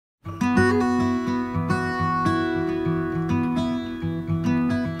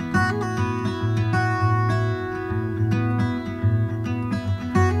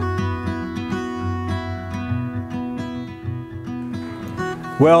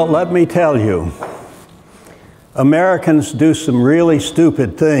Well, let me tell you, Americans do some really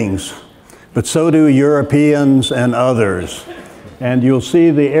stupid things, but so do Europeans and others. And you'll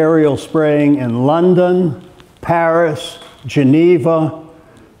see the aerial spraying in London, Paris, Geneva,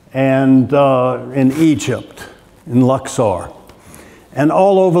 and in Egypt, in Luxor, and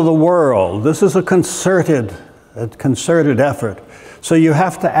all over the world. This is a concerted effort. So you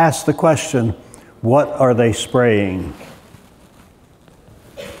have to ask the question, what are they spraying?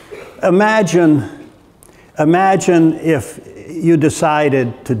 Imagine if you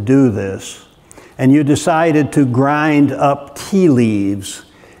decided to do this, and you decided to grind up tea leaves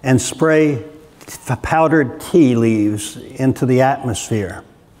and spray powdered tea leaves into the atmosphere.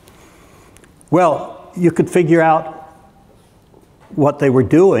 Well, you could figure out what they were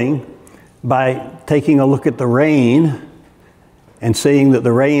doing by taking a look at the rain and seeing that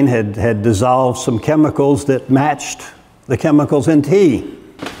the rain had dissolved some chemicals that matched the chemicals in tea.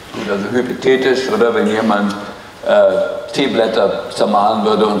 Gut, also hypothetisch, oder wenn jemand Teeblätter zermahlen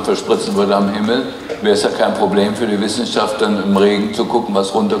würde und verspritzen würde am Himmel, wäre es ja kein Problem für die Wissenschaft, dann im Regen zu gucken,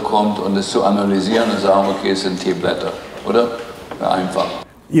 was runterkommt und es zu analysieren und sagen, okay, es sind Teeblätter, oder? Ja, einfach.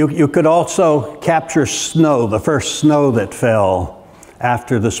 You could also capture snow, the first snow that fell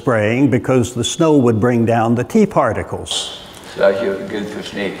after the spraying, because the snow would bring down the tea particles. Das Gleiche gilt für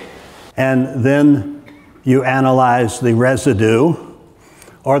Schnee. And then you analyze the residue,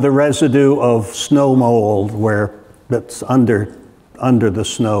 or the residue of snow mold that's under the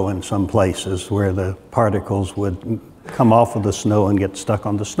snow in some places where the particles would come off of the snow and get stuck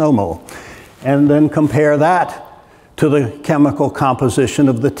on the snow mold. And then compare that to the chemical composition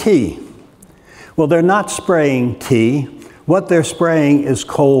of the tea. Well, they're not spraying tea. What they're spraying is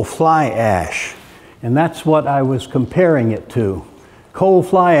coal fly ash. And that's what I was comparing it to. Coal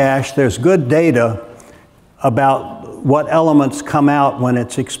fly ash, there's good data about what elements come out when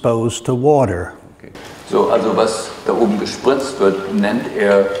it's exposed to water. Okay. So, also was da oben gespritzt wird, nennt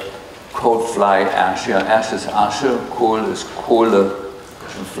er Coal Fly Ash. Ja, Ash ist Asche, Kohl ist Kohle,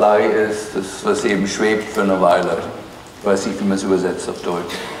 und Fly ist das, was eben schwebt für eine Weile. Ich weiß nicht, wie man es übersetzt auf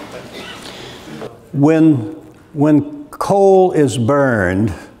Deutsch. When coal is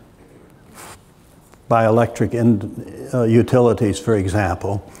burned by electric utilities, for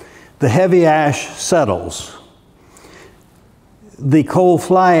example, the heavy ash settles. The coal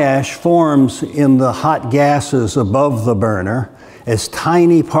fly ash forms in the hot gases above the burner as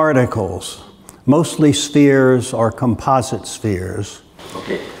tiny particles, mostly spheres or composite spheres.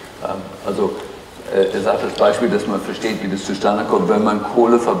 Okay, also er sagt das Beispiel, dass man versteht, wie das zustande kommt. Wenn man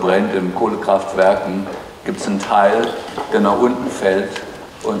Kohle verbrennt in Kohlekraftwerken, gibt es einen Teil, der nach unten fällt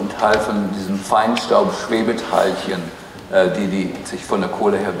und einen Teil von diesen Feinstaub-Schwebeteilchen, die sich von der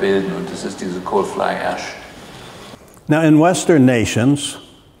Kohle her bilden, und das ist diese Coal Fly Ash. Now, in Western nations,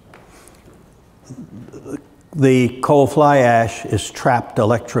 the coal fly ash is trapped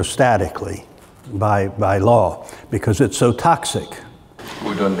electrostatically by law because it's so toxic.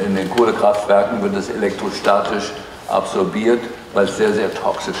 Gut, und in den Kohlekraftwerken wird es elektrostatisch absorbiert, weil es sehr, sehr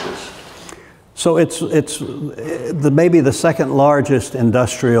toxisch ist. So it's maybe the second largest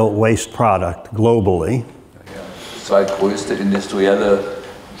industrial waste product globally. Ja, das zweitgrößte industrielle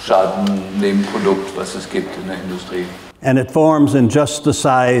Schadennebenprodukt, was es gibt in der Industrie. And it forms in just the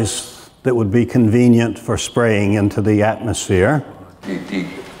size that would be convenient for spraying into the atmosphere. Die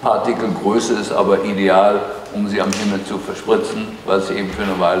Partikelgröße ist aber ideal, sie am Himmel zu verspritzen, weil sie eben für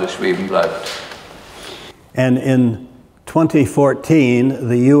eine Weile schweben bleibt. And in 2014,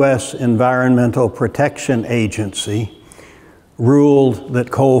 the U.S. Environmental Protection Agency ruled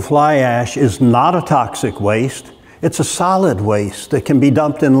that coal fly ash is not a toxic waste. It's a solid waste that can be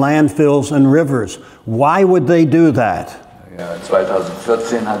dumped in landfills and rivers. Why would they do that? Ja,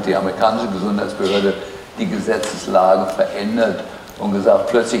 2014 hat die amerikanische Gesundheitsbehörde die Gesetzeslage verändert und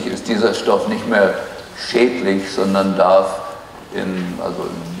gesagt, plötzlich ist dieser Stoff nicht mehr schädlich, sondern darf in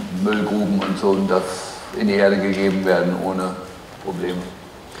Müllgruben und so in die Erde gegeben werden ohne Probleme.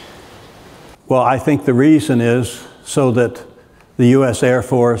 Well, I think the reason is so that the U.S. Air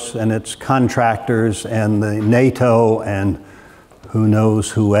Force and its contractors and the NATO and who knows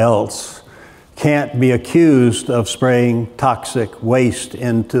who else can't be accused of spraying toxic waste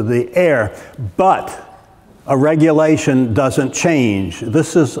into the air. But a regulation doesn't change.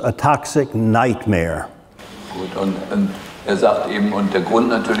 This is a toxic nightmare. Gut, und er sagt eben, und der Grund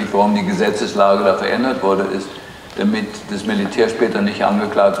natürlich, warum die Gesetzeslage da verändert wurde, ist, damit das Militär später nicht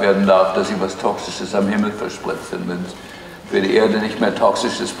angeklagt werden darf, dass sie was Toxisches am Himmel verspritzen. Wenn es für die Erde nicht mehr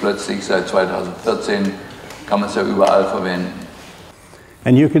toxisch ist, plötzlich seit 2014, kann man es ja überall verwenden.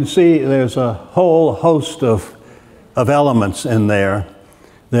 And you can see there's a whole host of elements in there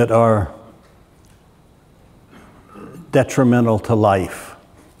that are detrimental to life.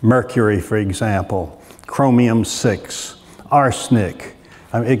 Mercury, for example, chromium-6, arsenic.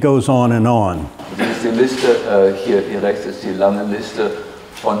 I mean, it goes on and on. Das ist die Liste, hier rechts ist die lange Liste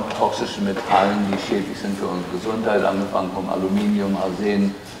von toxischen Metallen, die schädlich sind für unsere Gesundheit, angefangen vom Aluminium,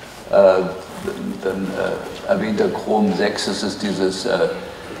 Arsen, dann erwähnter Chrom-6, das ist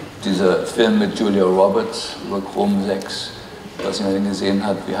dieser Film mit Julia Roberts über Chrom-6, was jemand gesehen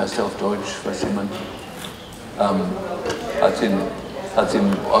hat, wie heißt der auf Deutsch, weiß jemand? Hat sie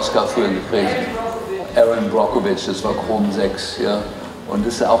einen Oscar für gekriegt. Aaron Brockovich, das war Chrom-6, ja, und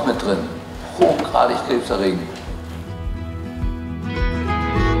das ist auch mit drin. Hochgradig krebserregend.